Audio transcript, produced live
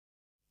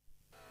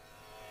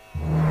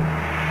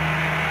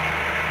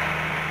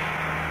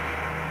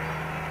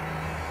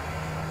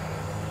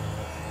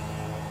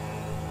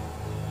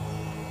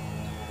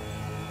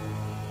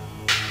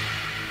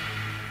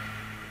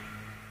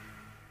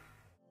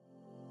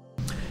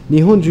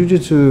Nihon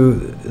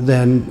Jujutsu,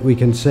 then, we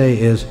can say,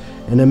 is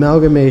an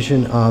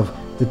amalgamation of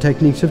the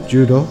techniques of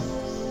Judo,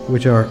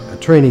 which are a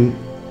training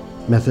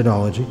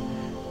methodology,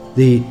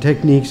 the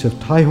techniques of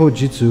Taiho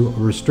Jitsu,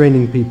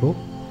 restraining people,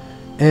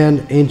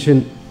 and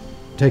ancient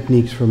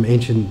techniques from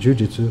ancient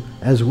Jujutsu,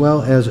 as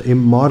well as a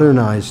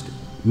modernized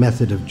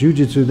method of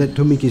Jujutsu that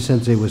Tomiki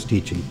Sensei was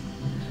teaching.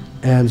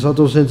 And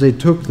Sato Sensei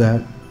took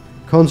that,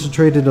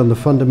 concentrated on the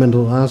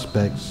fundamental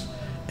aspects,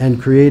 and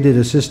created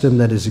a system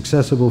that is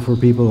accessible for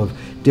people of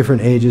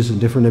different ages and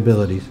different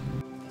abilities.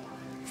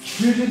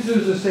 Jujutsu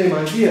is the same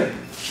idea.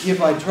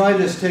 If I try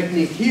this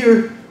technique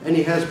here and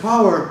he has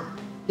power,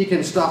 he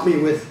can stop me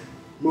with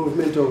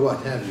movement or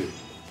what have you.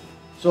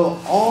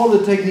 So all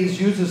the techniques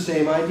use the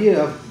same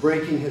idea of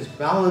breaking his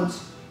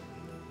balance.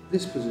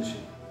 This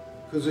position,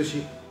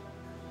 Kuzushi.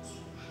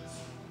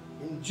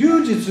 In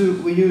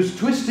Jujutsu, we use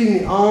twisting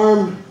the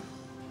arm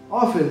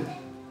often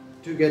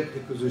to get the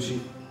Kuzushi.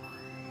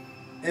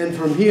 And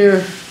from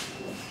here,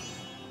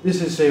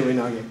 this is Seiwei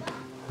Nage.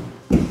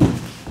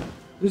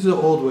 This is the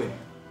old way.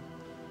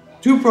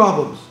 Two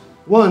problems.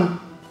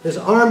 One, his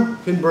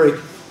arm can break.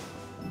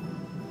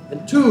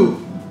 And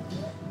two,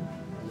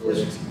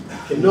 there's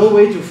no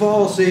way to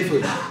fall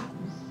safely.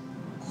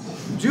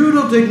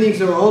 Judo techniques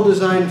are all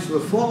designed so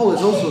the fall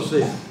is also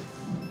safe.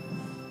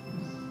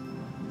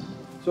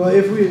 So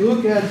if we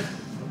look at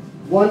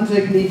one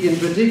technique in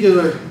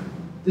particular,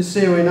 this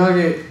Seiwei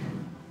Nage,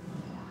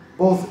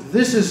 both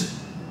this is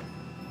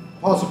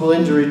possible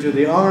injury to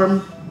the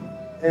arm,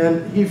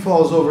 and he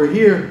falls over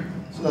here,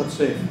 it's not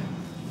safe.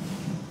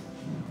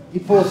 He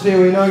pulls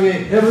Seiwei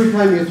Nage, every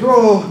time you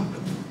throw,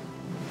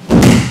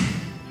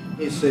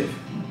 he's safe.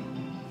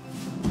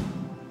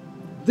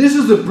 This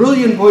is the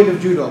brilliant point of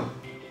Judo.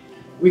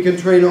 We can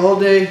train all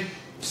day,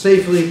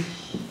 safely,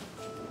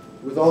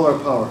 with all our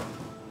power.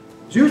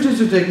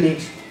 Jujutsu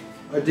techniques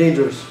are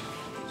dangerous,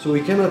 so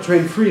we cannot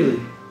train freely.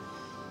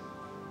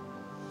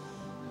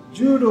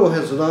 Judo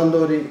has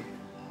randori.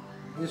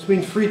 This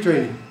means free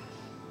training.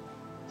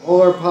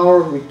 All our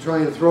power, we try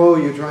and throw,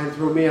 you try and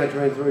throw me, I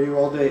try and throw you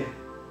all day.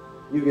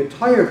 You get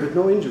tired, but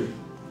no injury.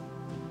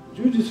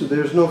 Jujutsu,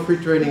 there's no free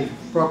training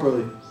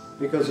properly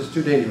because it's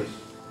too dangerous.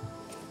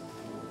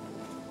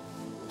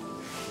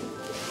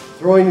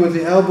 Throwing with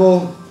the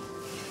elbow,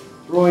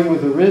 throwing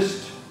with the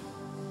wrist,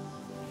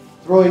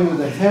 throwing with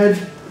the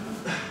head,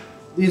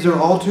 these are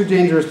all too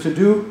dangerous to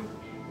do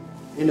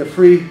in a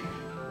free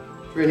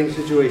training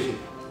situation.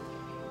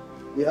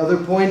 The other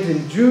point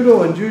in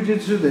Judo and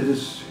Jujutsu that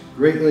is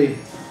greatly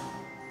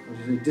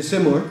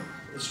dissimilar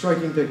is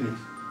striking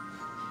techniques.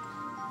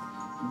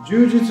 In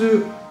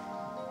Jujutsu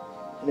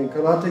and in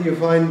Karate you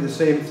find the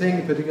same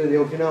thing, particularly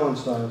the Okinawan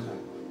styles.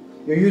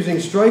 You're using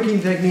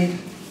striking technique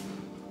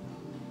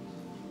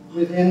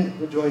within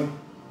the joint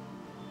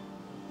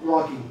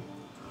blocking.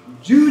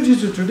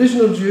 Jujutsu,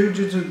 traditional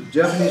Jujutsu,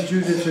 Japanese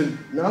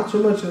Jujutsu, not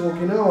so much the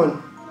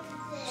Okinawan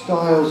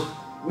styles,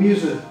 we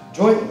use a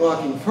joint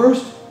blocking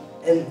first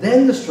and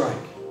then the strike.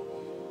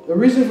 The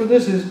reason for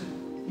this is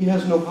he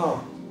has no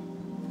power.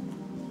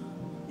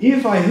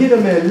 If I hit a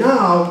man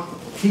now,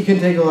 he can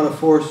take a lot of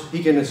force,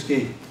 he can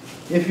escape.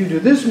 If you do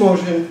this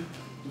motion,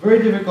 it's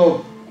very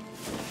difficult.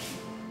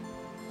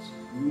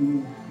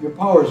 Your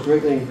power is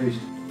greatly increased.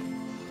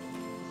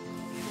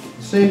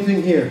 The same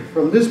thing here.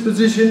 From this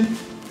position,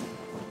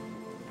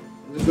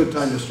 it's a good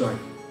time to strike.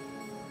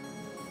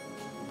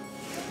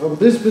 From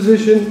this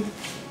position,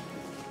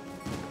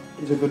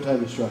 it's a good time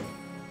to strike.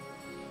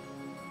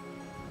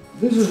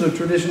 This is a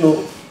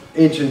traditional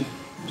ancient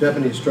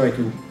Japanese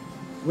striking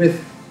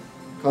with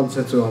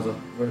kansetsu waza,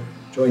 or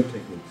joint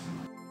techniques.